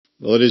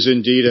Well, it is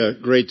indeed a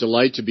great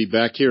delight to be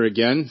back here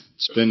again.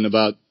 It's been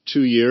about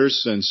 2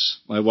 years since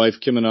my wife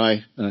Kim and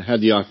I had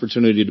the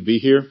opportunity to be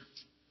here.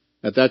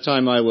 At that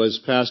time, I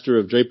was pastor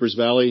of Drapers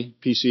Valley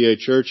PCA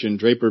Church in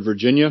Draper,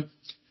 Virginia,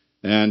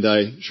 and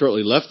I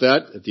shortly left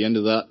that at the end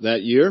of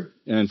that year.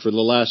 And for the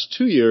last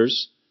 2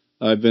 years,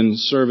 I've been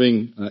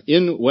serving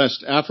in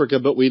West Africa,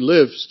 but we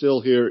live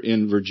still here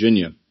in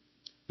Virginia.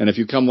 And if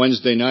you come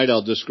Wednesday night,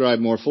 I'll describe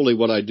more fully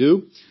what I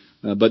do.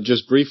 But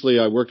just briefly,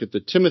 I work at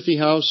the Timothy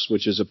House,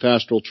 which is a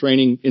pastoral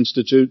training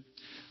institute.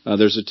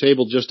 There's a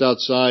table just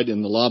outside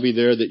in the lobby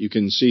there that you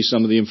can see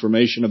some of the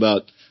information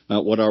about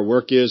what our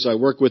work is. I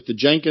work with the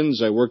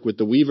Jenkins. I work with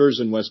the Weavers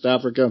in West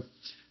Africa.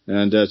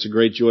 And it's a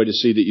great joy to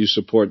see that you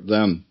support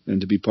them and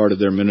to be part of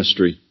their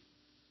ministry.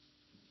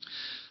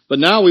 But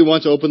now we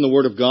want to open the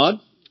Word of God,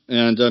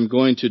 and I'm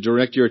going to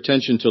direct your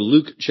attention to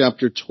Luke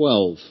chapter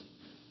 12.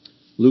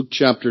 Luke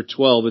chapter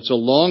 12. It's a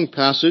long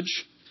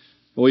passage.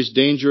 Always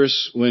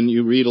dangerous when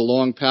you read a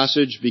long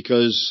passage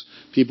because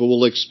people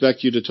will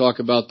expect you to talk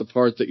about the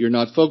part that you're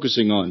not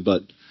focusing on.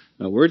 But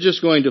we're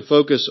just going to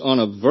focus on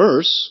a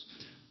verse,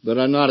 but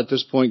I'm not at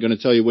this point going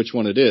to tell you which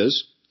one it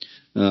is.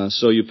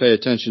 So you pay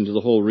attention to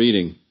the whole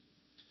reading.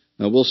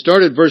 We'll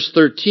start at verse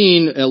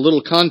 13. A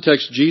little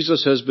context.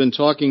 Jesus has been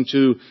talking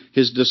to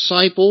his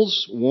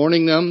disciples,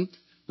 warning them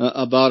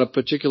about a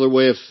particular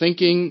way of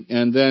thinking.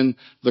 And then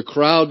the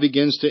crowd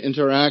begins to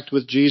interact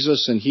with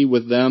Jesus and he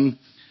with them.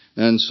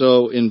 And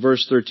so in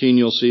verse 13,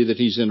 you'll see that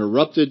he's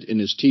interrupted in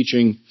his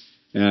teaching,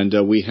 and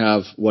we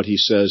have what he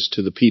says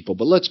to the people.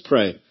 But let's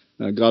pray.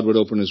 God would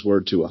open his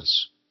word to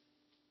us.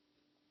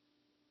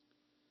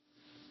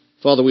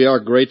 Father, we are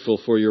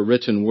grateful for your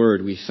written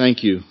word. We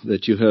thank you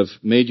that you have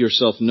made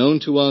yourself known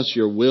to us,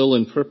 your will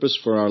and purpose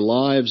for our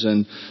lives,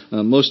 and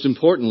most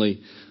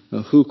importantly,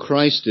 who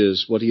Christ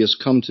is, what he has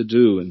come to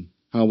do, and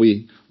how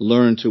we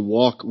learn to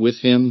walk with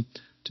him,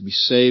 to be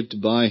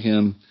saved by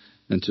him,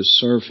 and to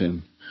serve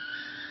him.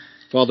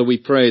 Father, we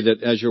pray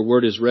that as your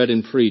word is read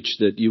and preached,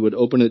 that you would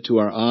open it to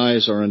our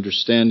eyes, our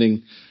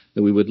understanding,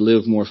 that we would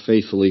live more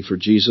faithfully for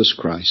Jesus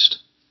Christ.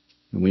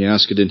 And we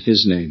ask it in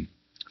his name.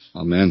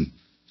 Amen.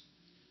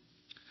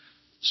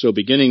 So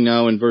beginning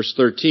now in verse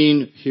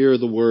 13, hear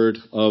the word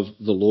of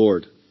the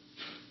Lord.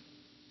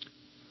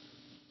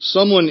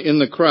 Someone in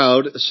the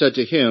crowd said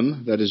to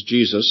him, that is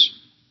Jesus,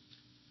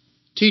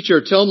 "Teacher,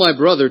 tell my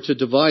brother to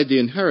divide the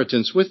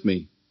inheritance with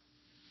me."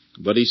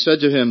 But he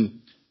said to him,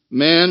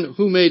 "Man,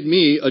 who made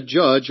me a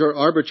judge or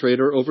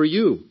arbitrator over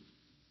you?"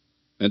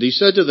 And he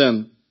said to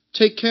them,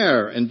 "Take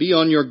care and be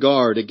on your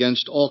guard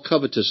against all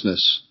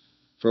covetousness,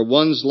 for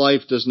one's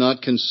life does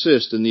not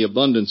consist in the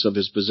abundance of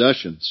his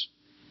possessions."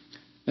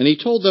 And he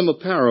told them a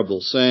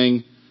parable,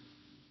 saying,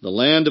 "The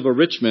land of a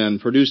rich man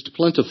produced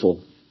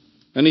plentiful.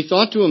 And he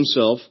thought to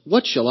himself,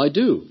 'What shall I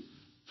do?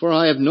 For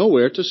I have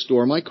nowhere to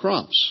store my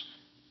crops.'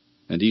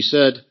 And he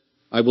said,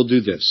 'I will do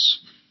this.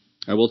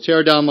 I will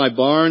tear down my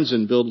barns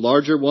and build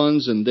larger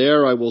ones, and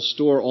there I will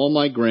store all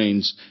my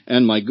grains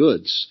and my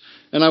goods.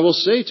 And I will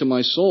say to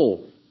my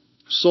soul,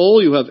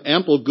 Soul, you have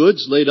ample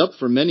goods laid up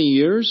for many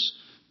years.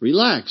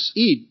 Relax,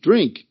 eat,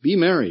 drink, be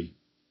merry.'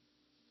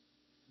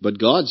 But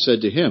God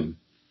said to him,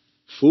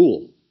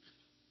 'Fool,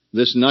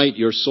 this night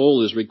your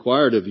soul is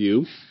required of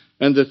you,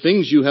 and the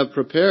things you have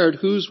prepared,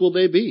 whose will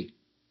they be?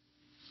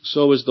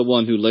 So is the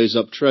one who lays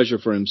up treasure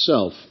for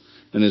himself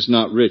and is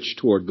not rich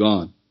toward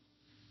God.'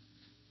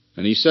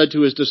 And he said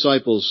to his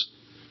disciples,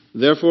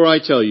 'Therefore I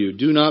tell you,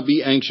 do not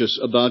be anxious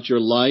about your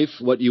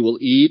life, what you will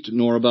eat,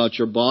 nor about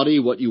your body,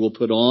 what you will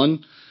put on.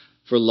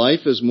 For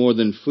life is more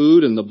than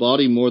food, and the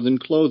body more than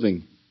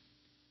clothing.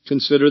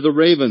 Consider the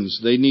ravens.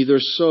 They neither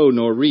sow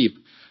nor reap.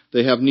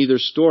 They have neither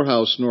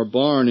storehouse nor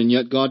barn, and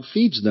yet God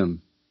feeds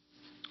them.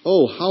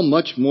 Oh, how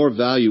much more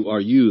value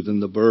are you than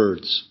the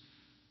birds?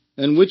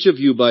 And which of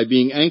you, by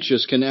being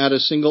anxious, can add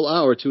a single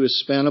hour to his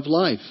span of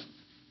life?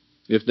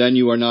 If then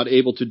you are not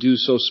able to do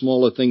so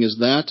small a thing as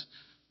that,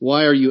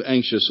 why are you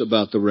anxious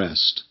about the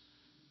rest?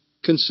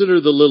 Consider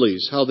the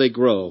lilies, how they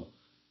grow.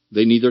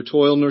 They neither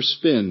toil nor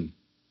spin.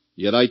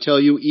 Yet I tell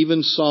you,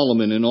 even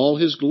Solomon in all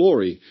his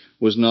glory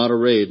was not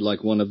arrayed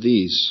like one of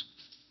these.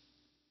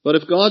 But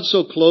if God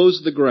so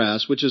clothes the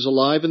grass, which is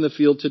alive in the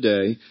field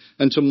today,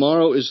 and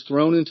tomorrow is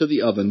thrown into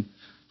the oven,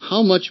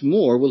 how much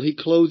more will he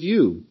clothe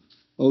you,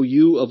 O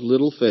you of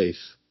little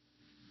faith?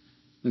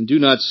 And do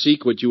not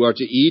seek what you are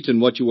to eat and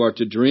what you are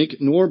to drink,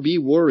 nor be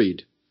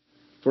worried.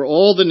 For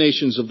all the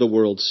nations of the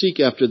world seek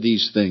after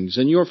these things,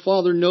 and your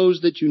Father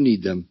knows that you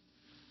need them.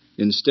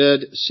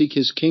 Instead, seek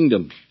his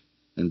kingdom,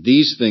 and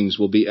these things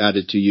will be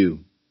added to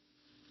you.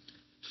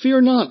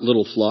 Fear not,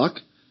 little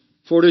flock,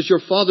 for it is your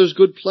Father's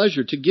good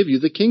pleasure to give you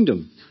the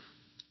kingdom.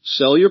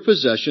 Sell your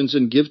possessions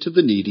and give to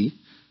the needy.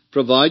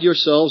 Provide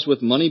yourselves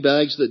with money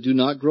bags that do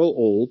not grow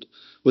old,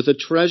 with a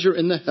treasure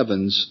in the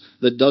heavens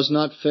that does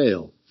not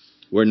fail,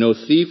 where no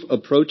thief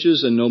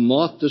approaches and no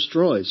moth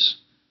destroys.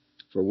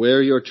 For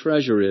where your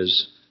treasure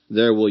is,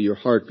 there will your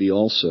heart be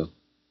also.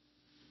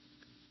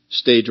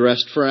 Stay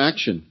dressed for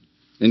action,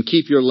 and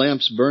keep your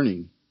lamps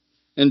burning.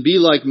 and be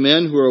like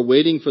men who are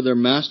waiting for their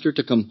master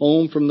to come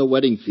home from the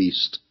wedding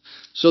feast,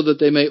 so that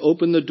they may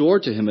open the door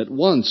to him at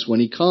once when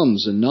he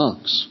comes and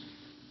knocks.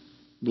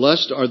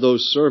 Blessed are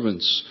those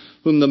servants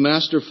whom the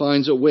master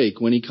finds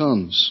awake when he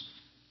comes.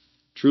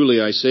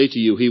 Truly I say to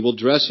you, he will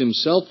dress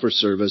himself for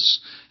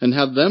service and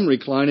have them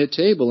recline at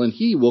table, and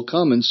he will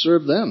come and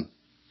serve them.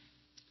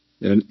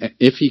 And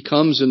if he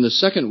comes in the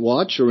second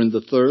watch or in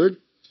the third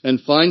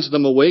and finds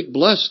them awake,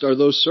 blessed are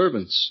those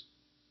servants.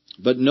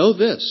 But know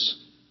this,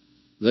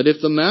 that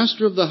if the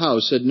master of the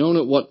house had known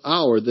at what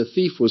hour the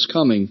thief was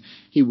coming,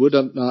 he would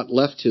have not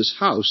left his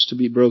house to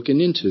be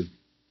broken into.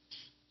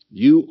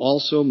 You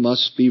also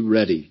must be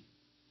ready,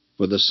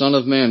 for the Son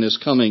of Man is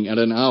coming at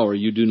an hour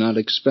you do not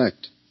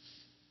expect.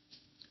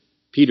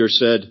 Peter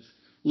said,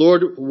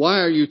 Lord,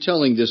 why are you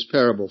telling this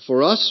parable,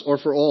 for us or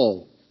for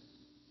all?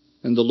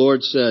 And the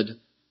Lord said,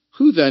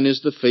 Who then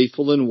is the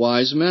faithful and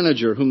wise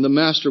manager whom the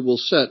master will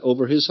set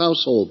over his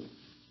household,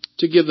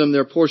 to give them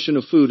their portion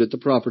of food at the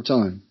proper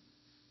time?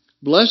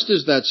 Blessed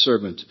is that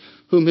servant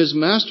whom his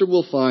master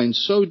will find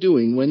so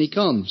doing when he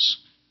comes.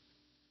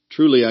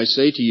 Truly I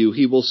say to you,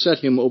 he will set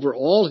him over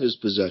all his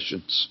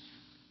possessions.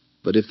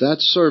 But if that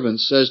servant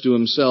says to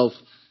himself,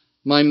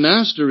 My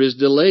master is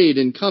delayed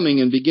in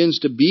coming, and begins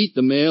to beat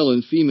the male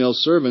and female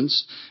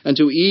servants, and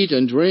to eat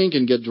and drink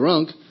and get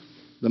drunk,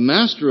 the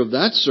master of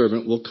that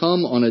servant will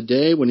come on a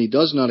day when he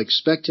does not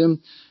expect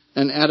him,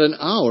 and at an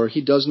hour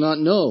he does not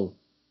know,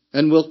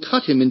 and will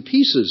cut him in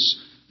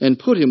pieces and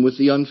put him with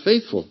the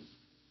unfaithful.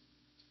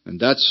 And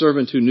that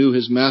servant who knew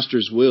his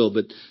master's will,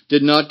 but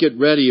did not get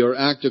ready or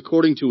act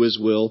according to his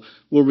will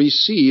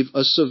receive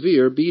a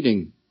severe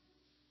beating.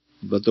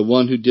 But the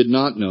one who did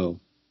not know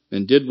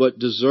and did what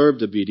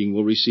deserved a beating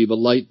will receive a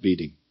light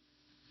beating.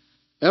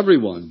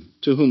 Everyone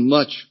to whom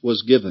much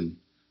was given,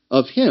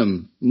 of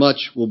him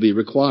much will be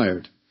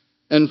required.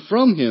 And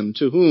from him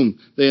to whom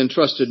they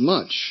entrusted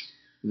much,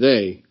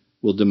 they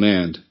will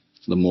demand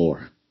the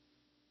more.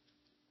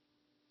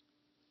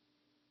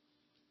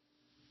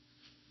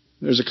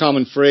 There's a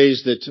common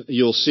phrase that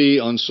you'll see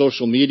on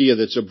social media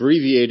that's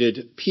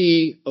abbreviated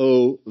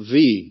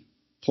POV,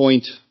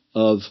 point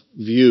of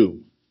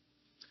view.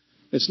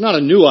 It's not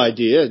a new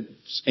idea.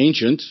 It's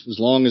ancient. As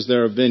long as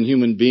there have been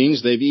human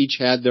beings, they've each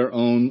had their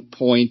own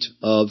point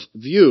of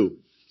view.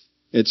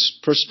 It's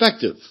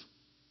perspective.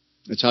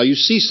 It's how you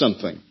see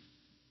something.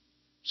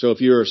 So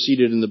if you're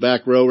seated in the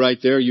back row right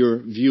there, your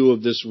view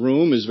of this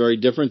room is very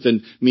different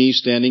than me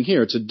standing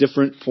here. It's a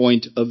different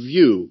point of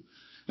view.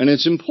 And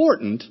it's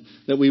important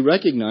that we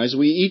recognize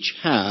we each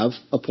have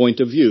a point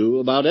of view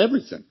about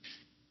everything.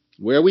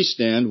 Where we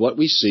stand, what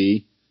we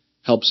see,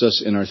 helps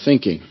us in our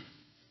thinking.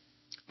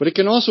 But it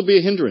can also be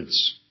a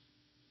hindrance,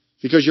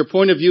 because your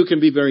point of view can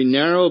be very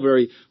narrow,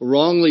 very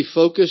wrongly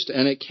focused,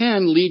 and it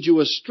can lead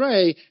you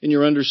astray in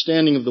your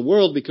understanding of the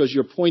world because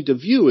your point of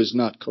view is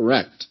not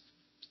correct.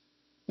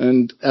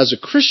 And as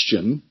a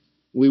Christian,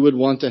 we would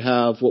want to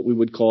have what we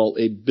would call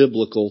a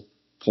biblical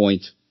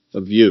point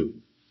of view.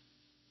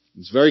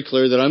 It's very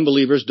clear that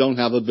unbelievers don't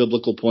have a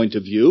biblical point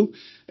of view,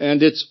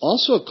 and it's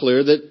also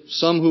clear that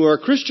some who are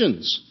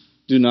Christians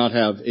do not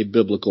have a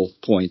biblical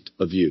point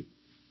of view.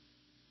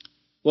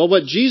 Well,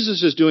 what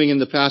Jesus is doing in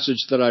the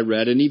passage that I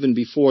read, and even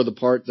before the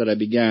part that I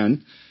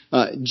began,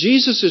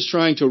 Jesus is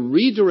trying to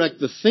redirect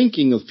the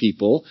thinking of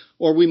people,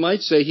 or we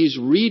might say he's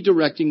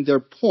redirecting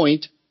their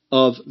point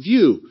of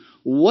view.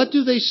 What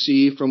do they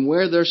see from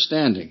where they're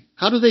standing?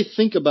 How do they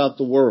think about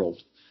the world?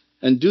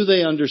 And do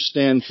they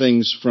understand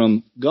things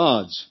from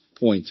God's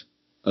point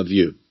of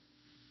view?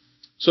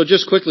 So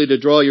just quickly to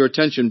draw your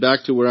attention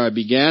back to where I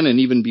began and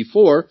even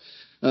before,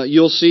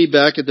 you'll see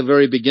back at the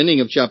very beginning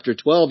of chapter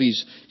 12,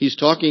 he's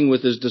talking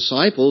with his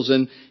disciples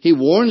and he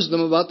warns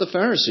them about the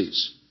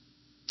Pharisees.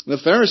 The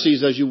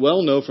Pharisees, as you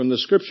well know from the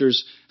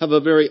scriptures, have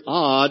a very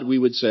odd, we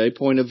would say,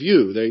 point of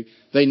view.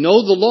 They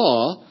know the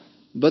law,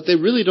 but they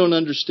really don't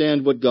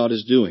understand what God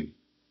is doing.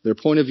 Their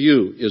point of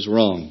view is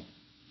wrong.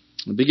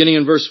 Beginning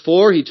in verse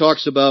 4, he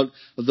talks about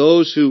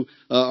those who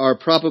are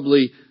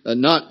probably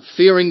not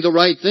fearing the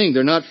right thing.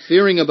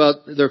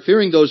 They're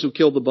fearing those who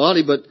kill the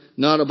body, but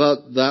not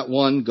about that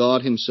one,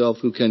 God himself,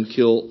 who can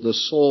kill the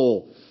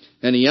soul.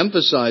 And he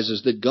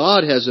emphasizes that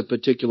God has a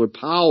particular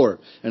power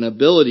and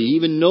ability. He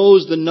even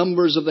knows the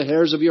numbers of the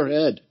hairs of your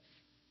head.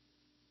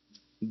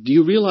 Do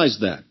you realize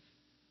that?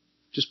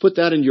 Just put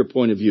that in your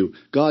point of view.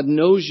 God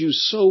knows you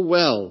so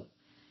well.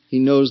 He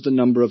knows the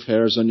number of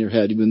hairs on your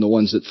head, even the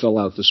ones that fell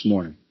out this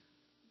morning.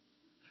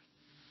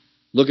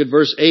 Look at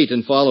verse 8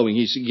 and following.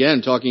 He's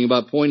again talking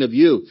about point of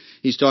view.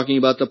 He's talking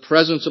about the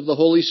presence of the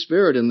Holy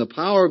Spirit and the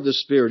power of the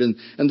Spirit.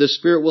 And the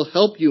Spirit will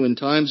help you in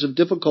times of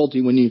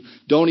difficulty when you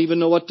don't even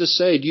know what to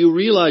say. Do you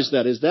realize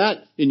that? Is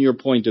that in your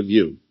point of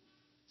view?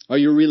 Are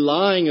you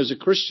relying as a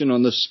Christian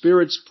on the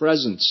Spirit's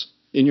presence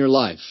in your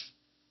life?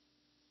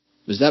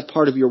 Is that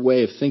part of your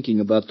way of thinking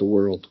about the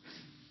world?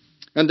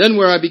 And then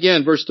where I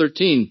began, verse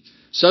 13,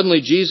 suddenly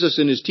Jesus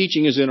in his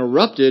teaching is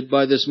interrupted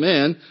by this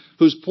man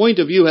whose point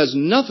of view has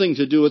nothing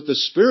to do with the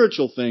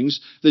spiritual things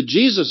that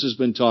Jesus has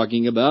been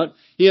talking about.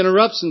 He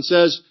interrupts and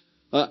says,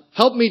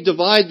 Help me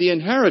divide the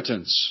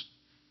inheritance.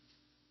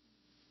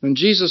 And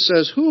Jesus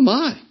says, who am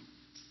I?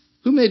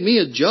 Who made me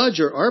a judge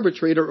or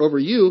arbitrator over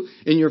you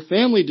in your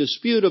family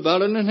dispute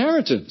about an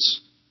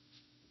inheritance?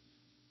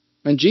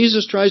 And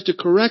Jesus tries to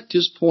correct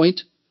his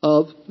point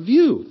of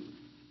view.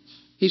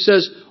 He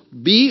says,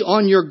 be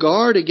on your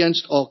guard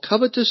against all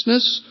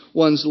covetousness.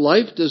 One's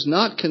life does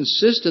not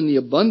consist in the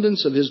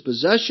abundance of his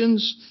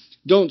possessions.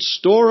 Don't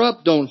store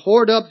up, don't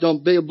hoard up,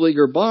 don't build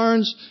bigger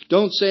barns.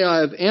 Don't say, I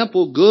have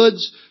ample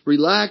goods.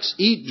 Relax,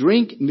 eat,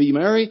 drink, and be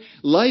merry.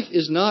 Life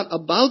is not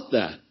about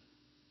that.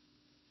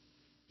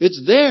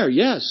 It's there,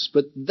 yes,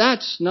 but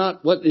that's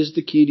not what is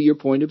the key to your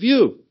point of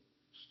view.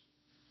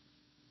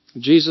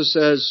 Jesus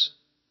says,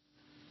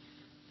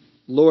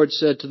 Lord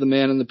said to the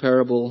man in the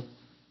parable,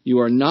 you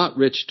are not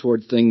rich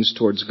toward things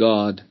towards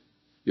God.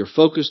 You're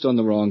focused on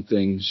the wrong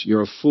things.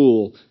 You're a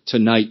fool.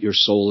 Tonight your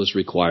soul is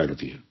required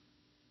of you.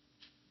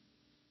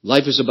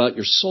 Life is about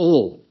your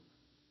soul,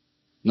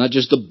 not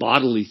just the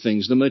bodily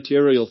things, the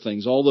material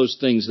things, all those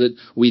things that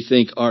we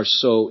think are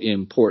so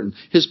important.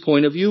 His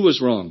point of view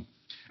was wrong.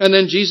 And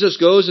then Jesus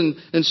goes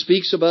and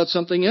speaks about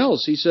something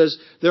else. He says,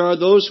 there are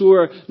those who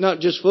are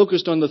not just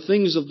focused on the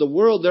things of the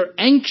world, they're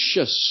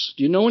anxious.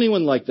 Do you know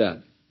anyone like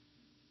that?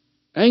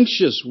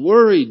 Anxious,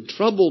 worried,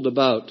 troubled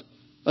about,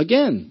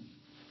 again,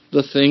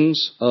 the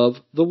things of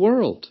the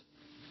world.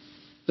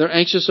 They're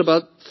anxious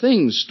about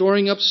things,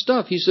 storing up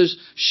stuff. He says,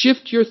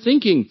 shift your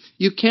thinking.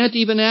 You can't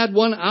even add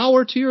 1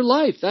 hour to your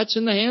life. That's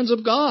in the hands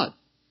of God.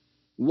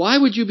 Why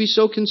would you be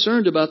so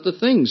concerned about the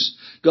things?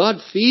 God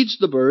feeds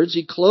the birds.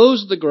 He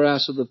clothes the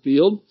grass of the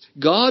field.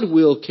 God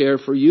will care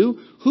for you.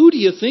 Who do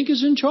you think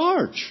is in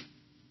charge?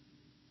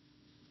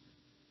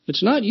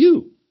 It's not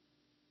you.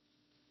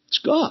 It's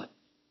God.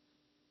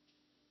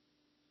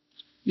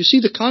 You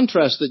see the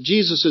contrast that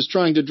Jesus is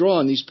trying to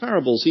draw in these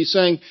parables. He's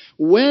saying,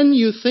 when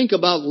you think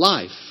about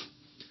life,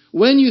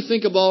 when you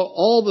think about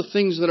all the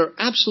things that are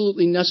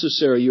absolutely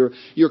necessary,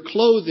 your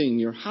clothing,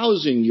 your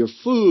housing, your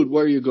food,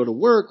 where you go to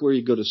work, where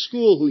you go to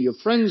school, who your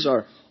friends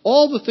are,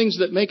 all the things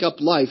that make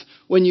up life,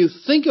 when you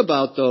think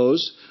about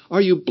those,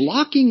 are you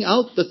blocking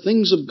out the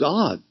things of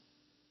God,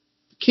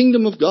 the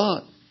kingdom of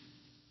God,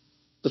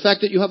 the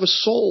fact that you have a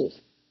soul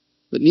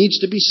that needs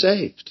to be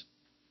saved?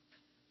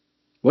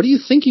 What are you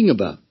thinking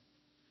about?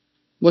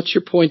 What's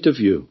your point of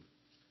view?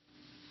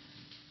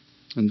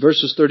 In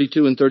verses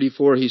 32 and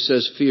 34, he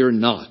says, fear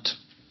not.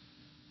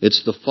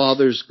 It's the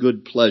Father's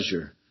good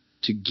pleasure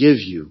to give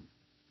you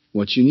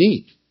what you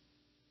need.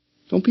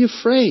 Don't be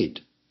afraid.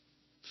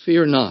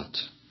 Fear not.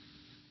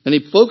 And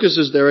he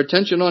focuses their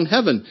attention on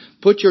heaven.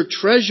 Put your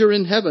treasure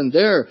in heaven.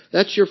 There,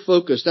 that's your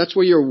focus. That's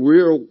where your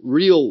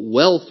real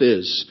wealth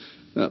is.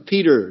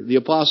 Peter, the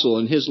apostle,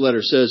 in his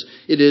letter says,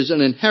 it is an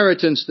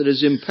inheritance that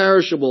is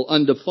imperishable,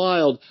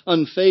 undefiled,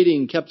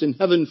 unfading, kept in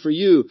heaven for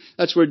you.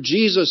 That's where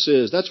Jesus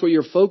is. That's where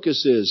your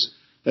focus is.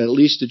 At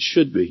least it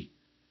should be.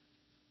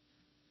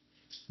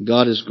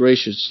 God has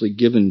graciously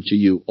given to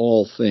you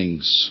all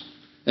things.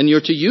 And you're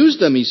to use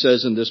them, he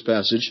says in this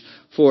passage,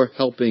 for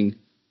helping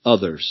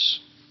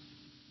others.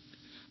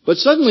 But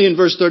suddenly in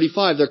verse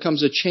 35, there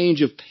comes a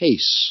change of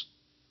pace,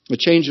 a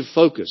change of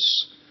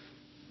focus.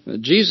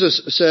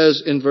 Jesus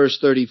says in verse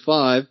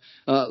 35,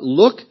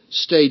 look,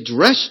 stay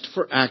dressed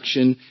for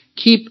action,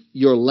 keep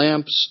your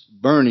lamps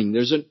burning.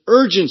 There's an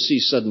urgency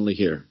suddenly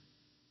here.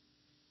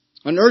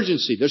 An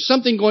urgency. There's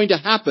something going to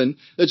happen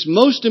that's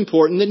most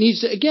important that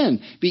needs to,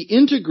 again, be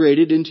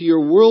integrated into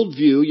your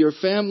worldview, your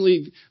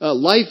family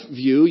life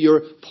view,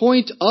 your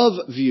point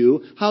of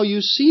view, how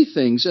you see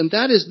things. And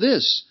that is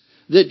this,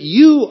 that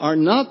you are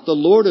not the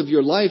Lord of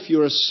your life,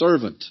 you're a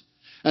servant.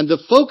 And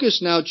the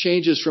focus now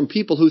changes from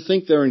people who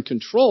think they're in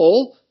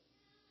control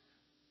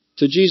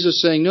to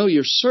Jesus saying, no,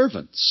 you're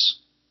servants.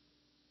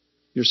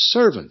 You're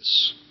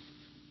servants.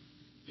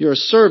 You're a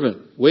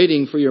servant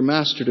waiting for your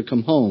master to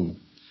come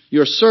home.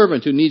 You're a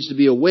servant who needs to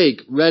be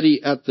awake, ready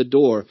at the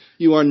door.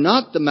 You are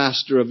not the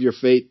master of your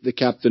fate, the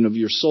captain of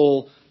your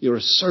soul. You're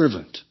a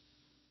servant.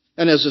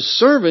 And as a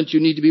servant,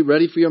 you need to be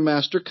ready for your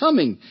master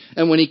coming.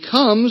 And when he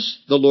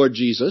comes, the Lord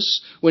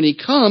Jesus, when he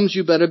comes,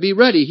 you better be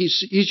ready.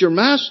 He's your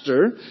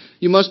master.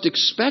 You must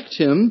expect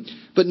him.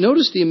 But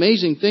notice the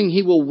amazing thing.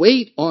 He will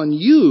wait on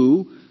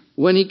you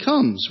when he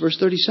comes. Verse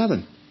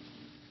 37.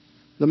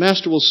 The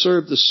master will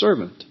serve the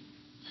servant.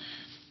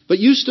 But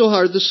you still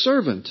are the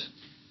servant.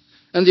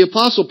 And the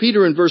Apostle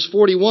Peter in verse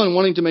 41,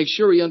 wanting to make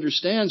sure he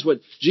understands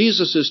what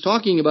Jesus is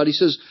talking about, he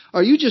says,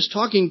 are you just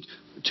talking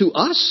to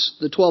us,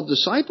 the 12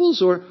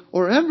 disciples,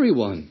 or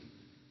everyone?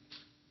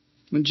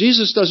 And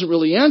Jesus doesn't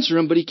really answer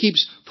him, but he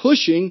keeps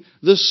pushing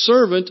the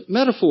servant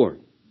metaphor.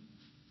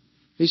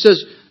 He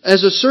says,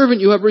 as a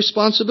servant you have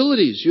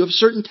responsibilities. You have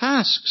certain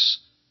tasks.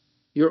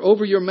 You're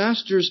over your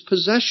master's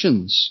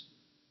possessions.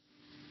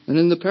 And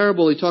in the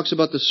parable, he talks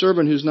about the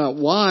servant who's not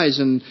wise,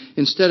 and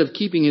instead of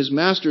keeping his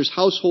master's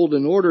household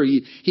in order,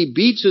 he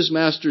beats his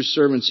master's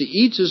servants, he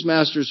eats his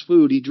master's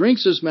food, he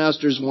drinks his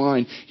master's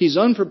wine. He's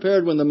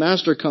unprepared when the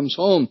master comes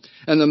home.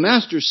 And the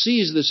master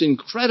sees this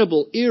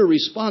incredible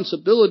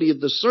irresponsibility of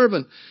the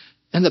servant,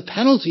 and the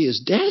penalty is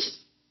death.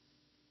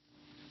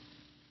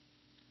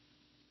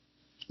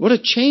 What a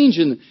change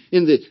in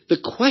the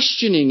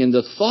questioning and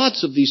the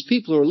thoughts of these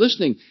people who are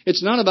listening.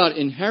 It's not about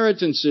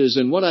inheritances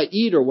and what I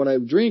eat or what I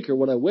drink or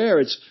what I wear.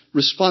 It's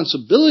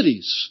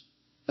responsibilities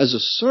as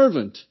a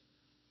servant.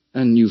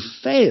 And you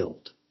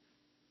failed.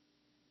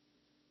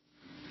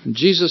 And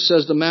Jesus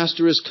says the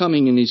Master is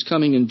coming, and He's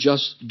coming in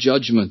just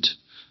judgment.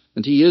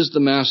 And He is the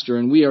Master,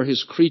 and we are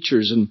His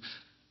creatures,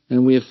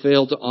 and we have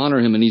failed to honor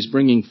Him, and He's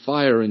bringing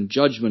fire and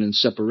judgment and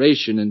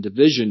separation and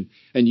division.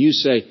 And you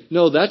say,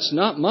 no, that's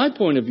not my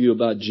point of view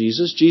about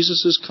Jesus.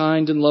 Jesus is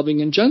kind and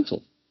loving and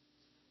gentle.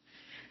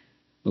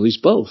 Well, He's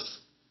both.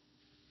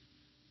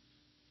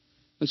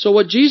 And so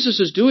what Jesus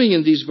is doing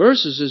in these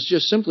verses is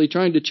just simply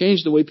trying to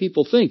change the way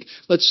people think.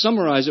 Let's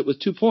summarize it with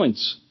 2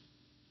 points.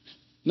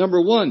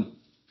 Number 1,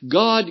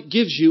 God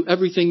gives you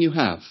everything you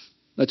have.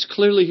 That's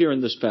clearly here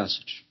in this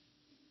passage.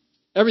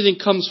 Everything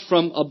comes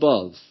from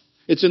above.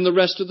 It's in the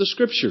rest of the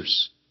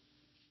Scriptures.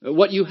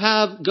 What you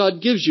have,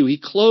 God gives you.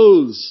 He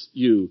clothes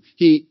you.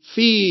 He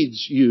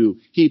feeds you.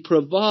 He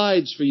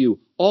provides for you.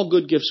 All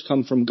good gifts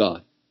come from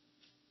God.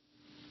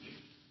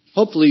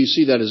 Hopefully you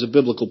see that as a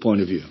biblical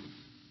point of view.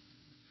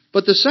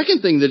 But the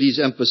second thing that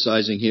He's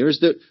emphasizing here is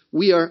that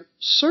we are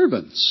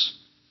servants.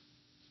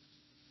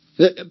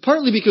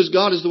 Partly because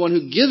God is the one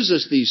who gives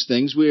us these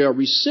things, we are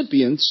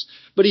recipients,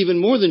 but even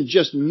more than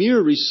just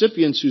mere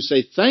recipients who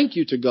say thank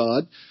you to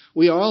God,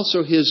 we are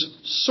also His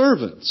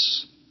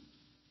servants.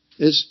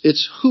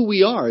 It's who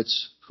we are.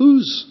 It's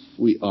whose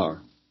we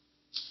are.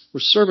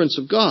 We're servants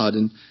of God.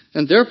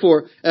 And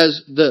therefore,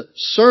 as the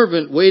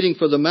servant waiting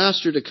for the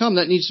Master to come,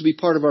 that needs to be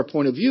part of our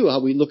point of view,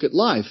 how we look at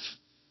life.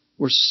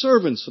 We're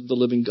servants of the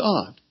living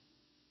God.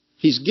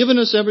 He's given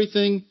us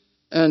everything,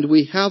 and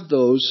we have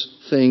those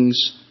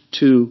things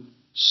to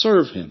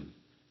serve Him.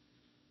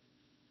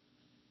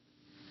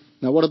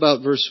 Now what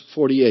about verse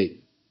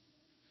 48?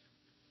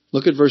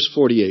 Look at verse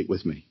 48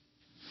 with me.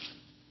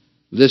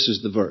 This is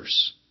the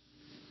verse.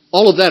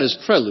 All of that is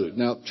prelude.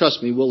 Now,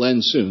 trust me, we'll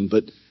end soon,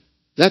 but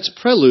that's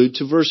prelude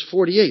to verse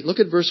 48. Look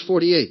at verse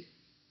 48.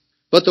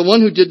 But the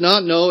one who did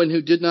not know and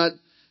who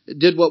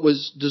did what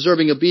was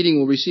deserving of beating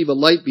will receive a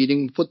light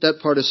beating. Put that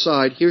part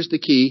aside. Here's the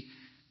key.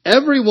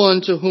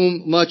 Everyone to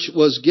whom much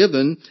was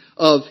given,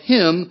 of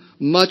him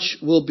much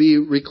will be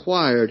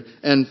required,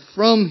 and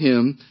from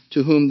him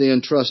to whom they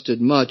entrusted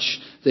much,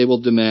 they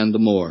will demand the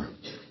more.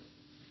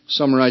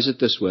 Summarize it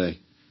this way.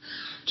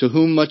 To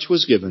whom much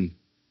was given,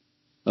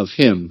 of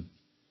him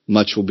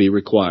much will be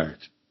required.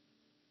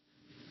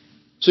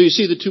 So you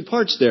see the 2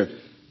 parts there.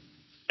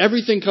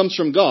 Everything comes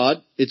from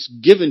God. It's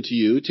given to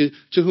you.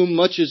 To whom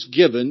much is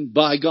given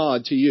by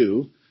God to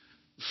you.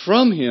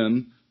 From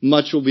Him,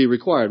 much will be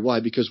required.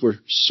 Why? Because we're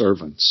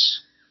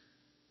servants.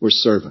 We're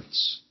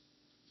servants.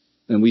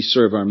 And we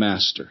serve our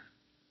Master.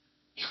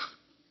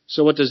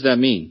 So what does that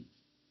mean?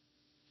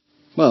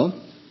 Well,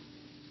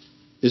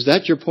 is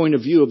that your point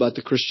of view about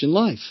the Christian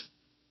life?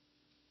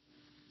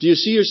 Do you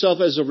see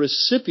yourself as a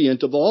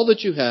recipient of all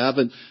that you have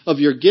and of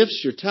your gifts,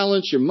 your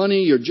talents, your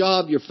money, your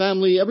job, your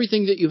family,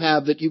 everything that you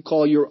have that you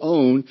call your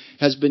own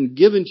has been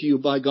given to you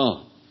by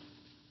God.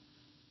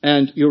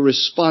 And your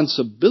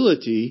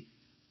responsibility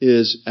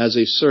is as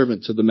a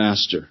servant to the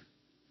Master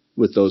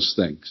with those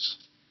things.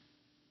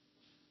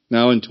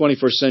 Now, in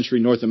 21st century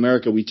North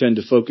America, we tend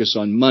to focus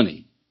on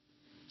money.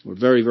 We're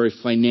very, very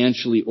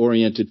financially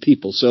oriented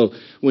people. So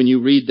when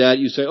you read that,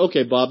 you say,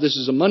 okay, Bob, this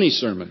is a money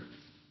sermon.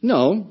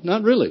 No,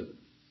 not really.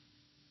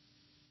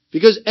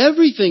 Because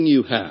everything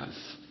you have,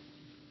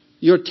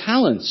 your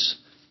talents,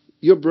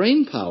 your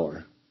brain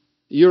power,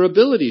 your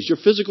abilities, your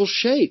physical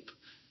shape,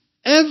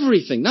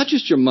 everything, not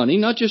just your money,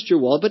 not just your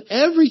wallet, but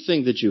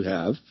everything that you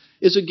have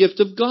is a gift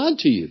of God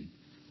to you.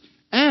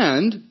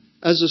 And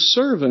as a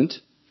servant,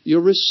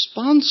 you're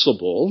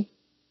responsible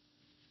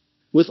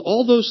with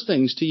all those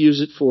things to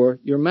use it for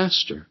your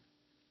Master.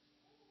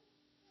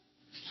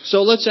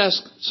 So let's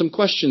ask some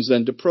questions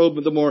then to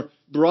probe the more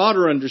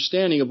broader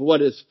understanding of what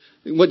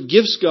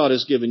gifts God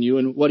has given you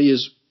and what He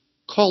is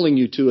calling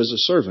you to as a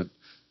servant.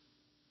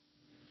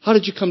 How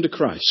did you come to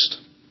Christ?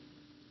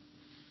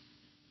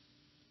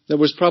 There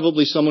was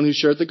probably someone who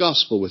shared the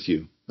gospel with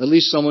you. At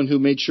least someone who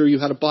made sure you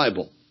had a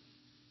Bible.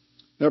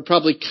 There are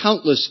probably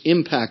countless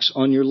impacts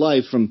on your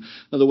life from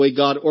the way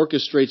God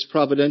orchestrates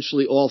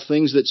providentially all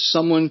things, that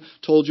someone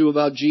told you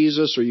about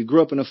Jesus, or you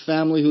grew up in a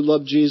family who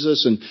loved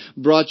Jesus and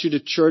brought you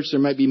to church. There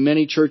might be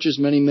many churches,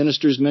 many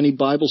ministers, many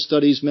Bible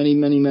studies, many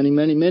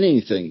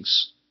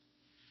things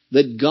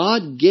that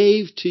God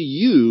gave to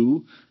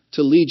you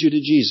to lead you to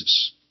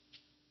Jesus.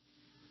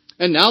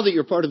 And now that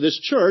you're part of this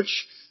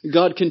church,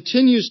 God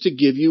continues to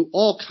give you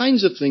all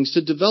kinds of things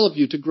to develop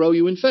you, to grow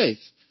you in faith.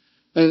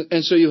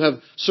 And so you have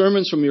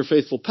sermons from your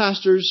faithful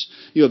pastors,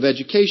 you have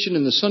education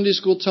in the Sunday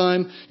school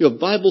time, you have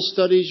Bible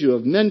studies, you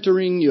have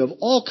mentoring, you have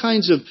all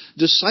kinds of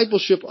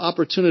discipleship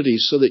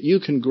opportunities so that you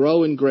can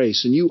grow in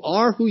grace. And you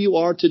are who you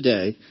are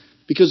today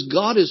because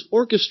God has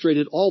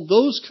orchestrated all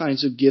those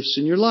kinds of gifts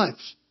in your life.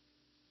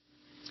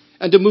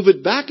 And to move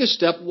it back a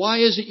step, why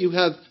is it you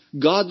have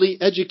godly,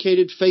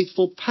 educated,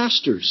 faithful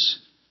pastors?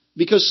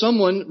 because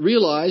someone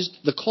realized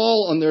the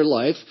call on their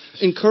life,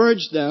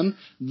 encouraged them.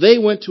 They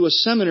went to a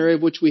seminary,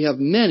 of which we have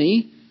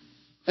many,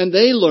 and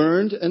they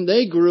learned and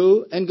they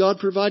grew, and God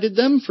provided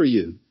them for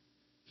you.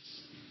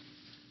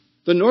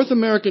 The North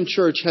American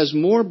church has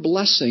more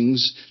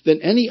blessings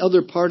than any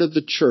other part of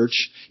the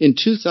church in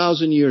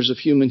 2,000 years of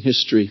human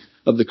history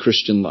of the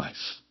Christian life.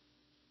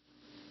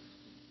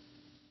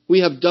 We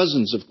have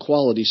dozens of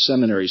quality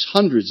seminaries,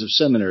 hundreds of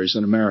seminaries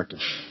in America.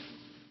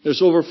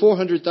 There's over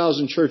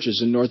 400,000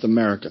 churches in North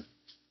America.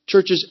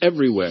 Churches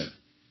everywhere.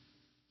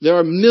 There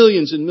are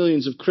millions and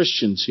millions of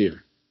Christians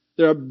here.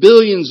 There are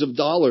billions of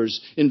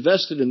dollars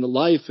invested in the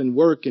life and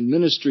work and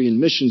ministry and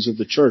missions of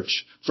the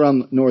church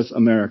from North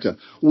America.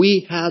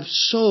 We have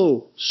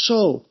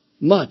so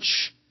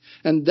much.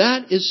 And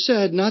that is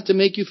said not to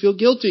make you feel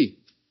guilty,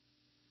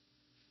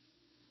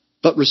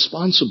 but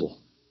responsible.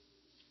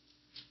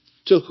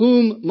 To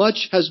whom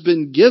much has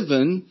been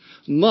given,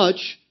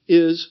 much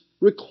is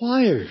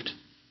required.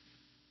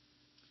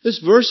 This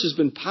verse has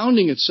been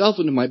pounding itself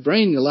into my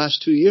brain the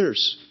last 2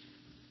 years.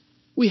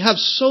 We have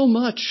so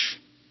much,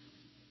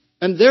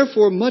 and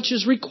therefore much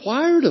is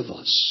required of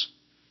us.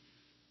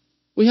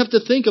 We have to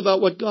think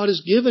about what God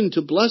has given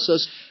to bless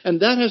us,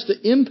 and that has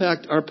to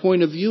impact our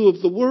point of view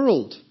of the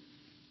world.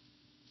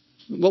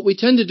 What we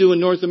tend to do in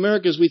North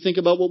America is we think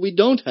about what we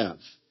don't have.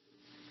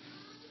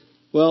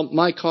 Well,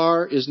 my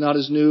car is not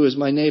as new as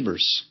my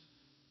neighbor's.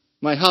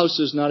 My house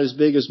is not as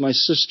big as my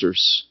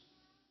sister's.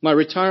 My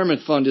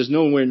retirement fund is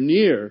nowhere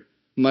near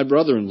my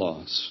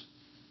brother-in-law's.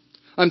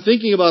 I'm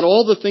thinking about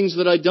all the things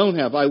that I don't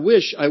have. I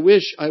wish.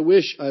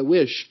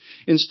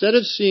 Instead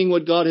of seeing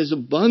what God has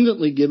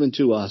abundantly given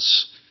to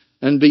us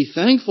and be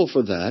thankful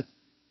for that,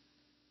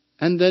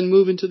 and then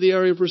move into the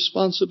area of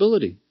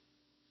responsibility.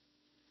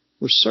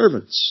 We're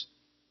servants.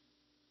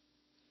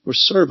 We're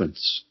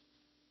servants.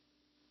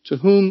 To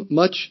whom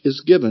much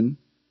is given,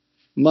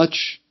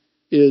 much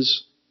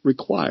is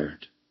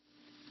required.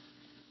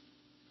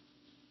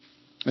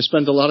 I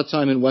spent a lot of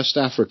time in West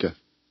Africa.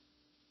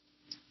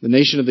 The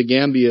nation of the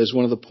Gambia is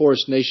one of the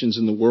poorest nations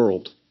in the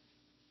world.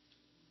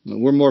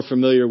 We're more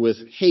familiar with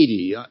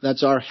Haiti.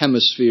 That's our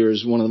hemisphere,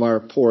 is one of our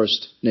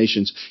poorest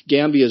nations.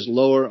 Gambia is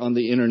lower on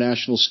the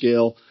international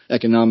scale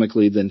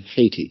economically than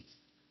Haiti.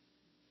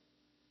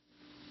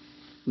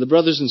 The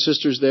brothers and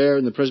sisters there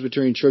in the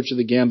Presbyterian Church of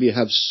the Gambia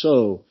have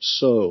so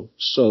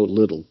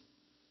little.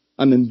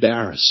 I'm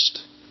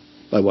embarrassed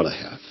by what I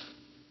have.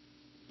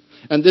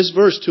 And this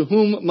verse, to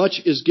whom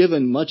much is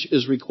given, much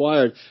is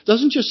required,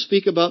 doesn't just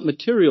speak about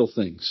material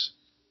things.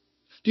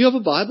 Do you have a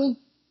Bible?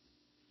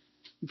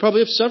 You probably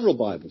have several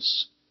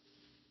Bibles.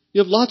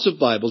 You have lots of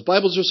Bibles.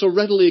 Bibles are so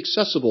readily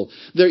accessible.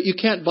 You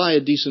can't buy a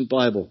decent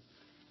Bible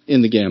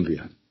in the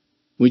Gambia.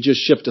 We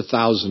just shipped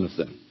 1,000 of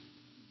them.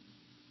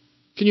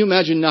 Can you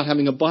imagine not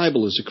having a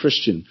Bible as a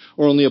Christian,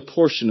 or only a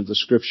portion of the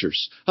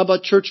Scriptures? How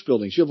about church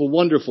buildings? You have a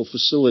wonderful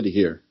facility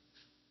here.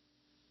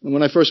 And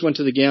when I first went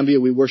to the Gambia,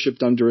 we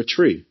worshipped under a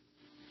tree.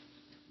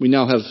 We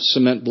now have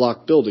cement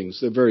block buildings.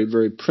 They're very,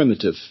 very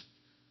primitive,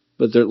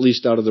 but they're at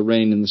least out of the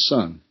rain and the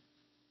sun.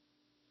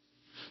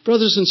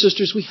 Brothers and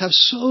sisters, we have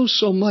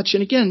so much.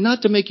 And again,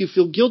 not to make you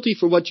feel guilty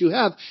for what you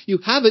have. You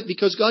have it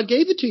because God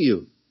gave it to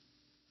you.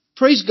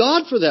 Praise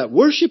God for that.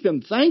 Worship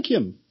Him. Thank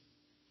Him.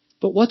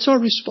 But what's our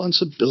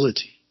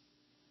responsibility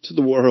to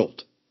the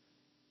world?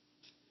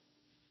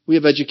 We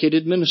have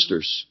educated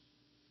ministers.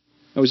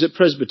 I was at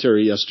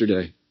Presbytery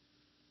yesterday.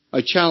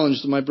 I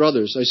challenged my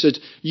brothers. I said,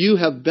 you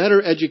have better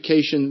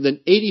education than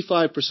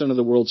 85% of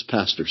the world's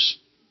pastors.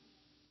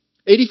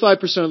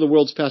 85% of the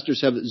world's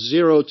pastors have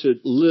zero to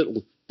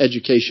little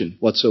education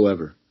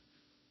whatsoever.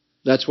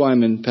 That's why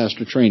I'm in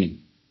pastor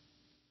training.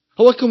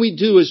 What can we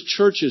do as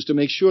churches to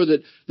make sure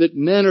that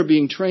men are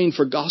being trained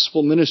for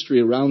gospel ministry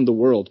around the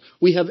world?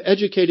 We have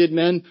educated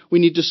men. We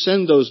need to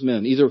send those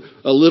men, either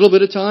a little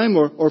bit of time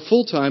or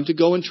full time, to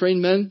go and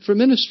train men for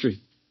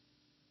ministry.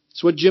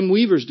 It's what Jim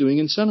Weaver's doing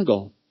in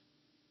Senegal.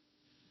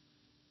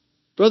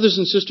 Brothers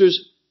and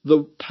sisters,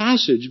 the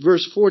passage,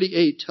 verse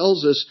 48,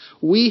 tells us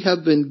we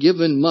have been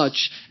given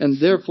much, and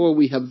therefore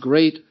we have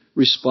great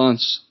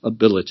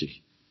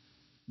responsibility.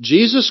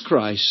 Jesus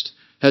Christ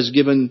has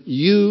given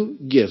you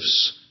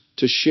gifts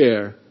to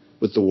share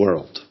with the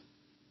world.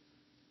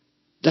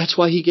 That's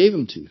why He gave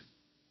them to you.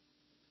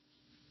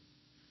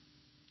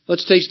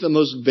 Let's take the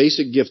most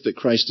basic gift that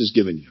Christ has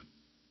given you.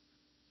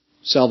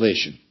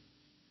 Salvation.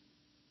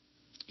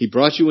 He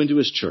brought you into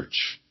His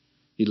church.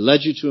 He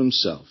led you to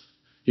Himself.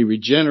 He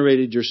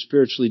regenerated your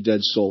spiritually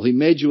dead soul. He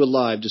made you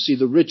alive to see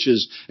the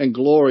riches and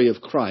glory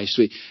of Christ.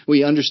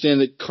 We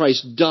understand that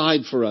Christ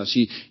died for us.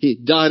 He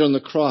died on the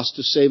cross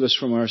to save us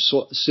from our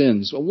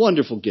sins. A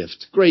wonderful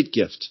gift. Great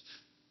gift.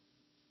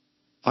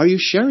 Are you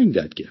sharing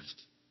that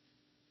gift?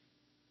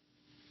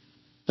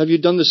 Have you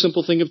done the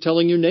simple thing of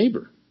telling your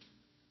neighbor,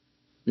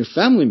 your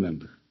family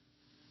member?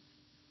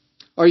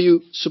 Are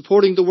you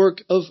supporting the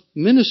work of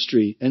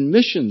ministry and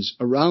missions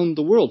around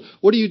the world?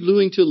 What are you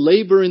doing to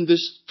labor in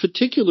this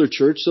particular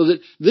church so that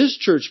this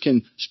church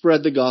can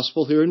spread the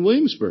gospel here in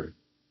Williamsburg?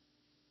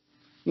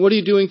 What are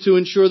you doing to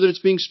ensure that it's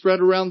being spread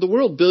around the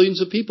world?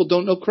 Billions of people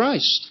don't know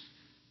Christ.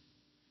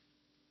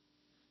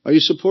 Are you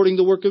supporting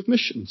the work of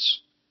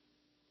missions?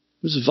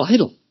 This is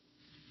vital.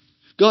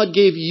 God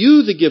gave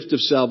you the gift of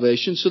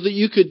salvation so that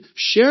you could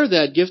share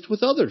that gift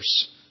with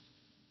others.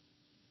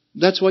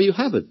 That's why you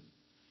have it.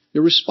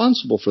 You're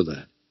responsible for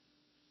that.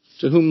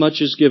 To whom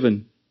much is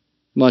given,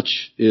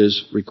 much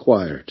is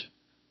required.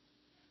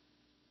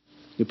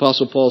 The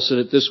Apostle Paul said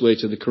it this way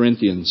to the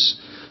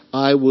Corinthians: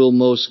 I will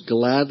most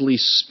gladly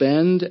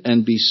spend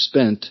and be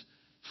spent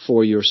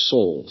for your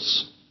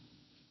souls.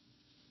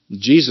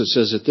 Jesus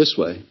says it this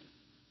way: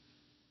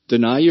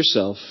 deny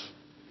yourself,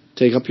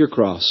 take up your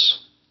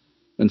cross,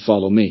 and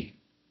follow me.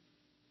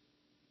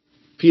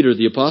 Peter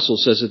the Apostle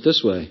says it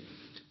this way: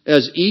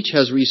 as each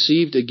has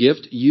received a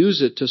gift,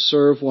 use it to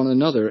serve one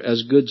another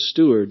as good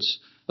stewards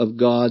of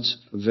God's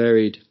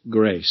varied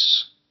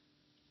grace.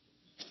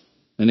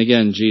 And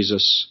again,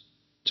 Jesus,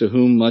 to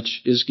whom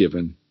much is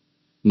given,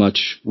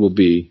 much will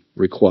be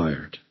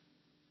required.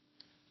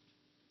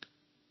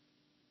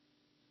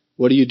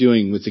 What are you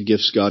doing with the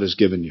gifts God has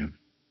given you?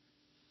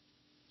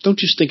 Don't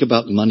just think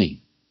about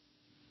money.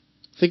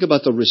 Think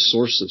about the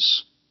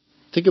resources.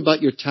 Think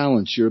about your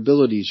talents, your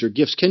abilities, your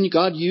gifts. Can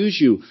God use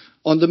you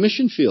on the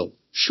mission field?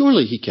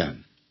 Surely He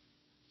can.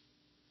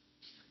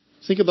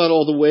 Think about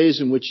all the ways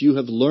in which you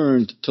have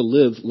learned to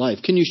live life.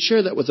 Can you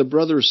share that with a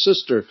brother or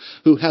sister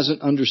who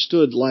hasn't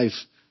understood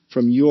life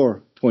from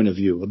your point of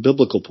view, a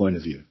biblical point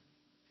of view?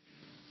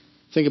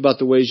 Think about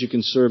the ways you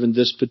can serve in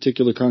this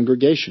particular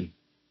congregation.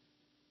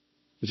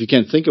 If you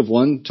can't think of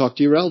one, talk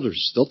to your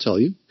elders. They'll tell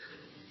you.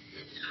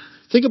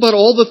 Think about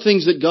all the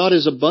things that God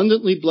has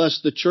abundantly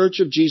blessed the Church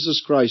of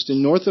Jesus Christ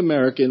in North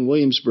America and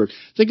Williamsburg.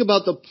 Think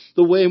about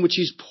the way in which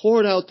He's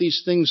poured out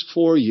these things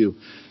for you.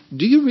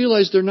 Do you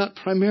realize they're not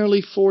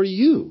primarily for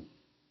you,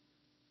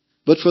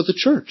 but for the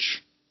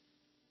church?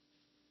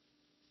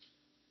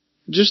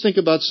 Just think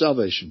about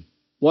salvation.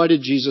 Why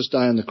did Jesus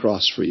die on the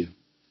cross for you?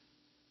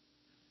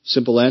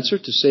 Simple answer: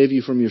 to save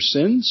you from your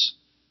sins,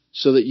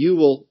 so that you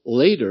will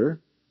later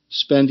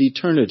spend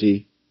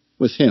eternity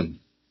with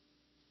Him.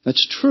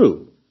 That's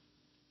true.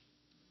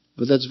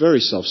 But that's very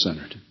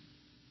self-centered.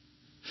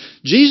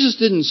 Jesus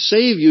didn't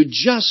save you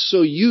just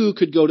so you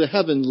could go to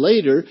heaven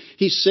later.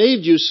 He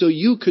saved you so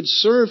you could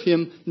serve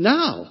Him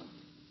now.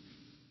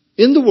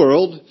 In the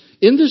world,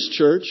 in this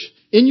church,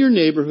 in your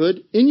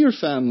neighborhood, in your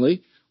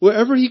family,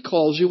 wherever He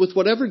calls you, with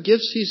whatever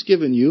gifts He's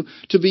given you,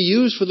 to be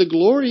used for the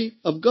glory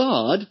of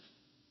God.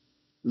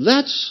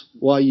 That's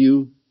why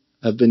you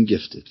have been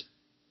gifted.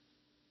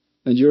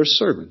 And you're a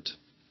servant.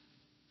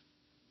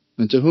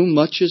 And to whom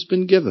much has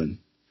been given,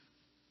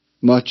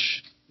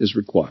 much is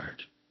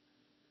required.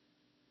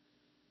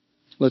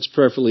 Let's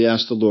prayerfully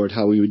ask the Lord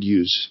how He would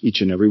use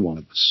each and every one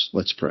of us.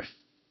 Let's pray.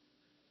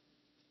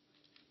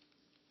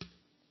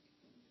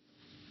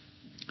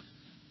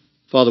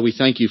 Father, we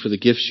thank You for the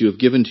gifts You have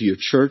given to Your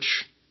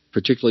church,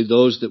 particularly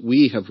those that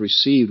we have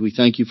received. We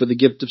thank You for the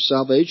gift of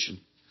salvation.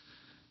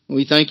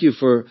 We thank You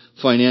for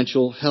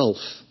financial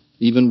health,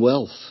 even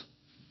wealth.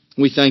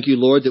 We thank You,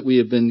 Lord, that we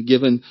have been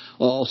given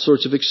all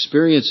sorts of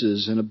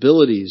experiences and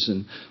abilities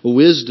and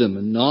wisdom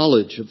and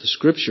knowledge of the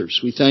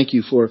Scriptures. We thank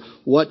You for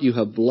what You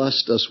have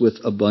blessed us with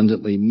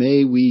abundantly.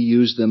 May we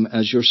use them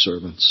as Your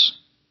servants.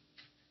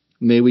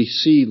 May we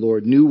see,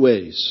 Lord, new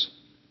ways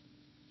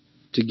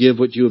to give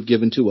what You have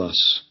given to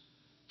us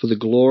for the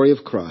glory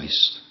of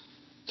Christ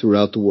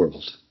throughout the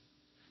world.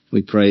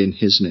 We pray in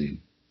His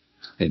name.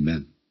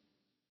 Amen.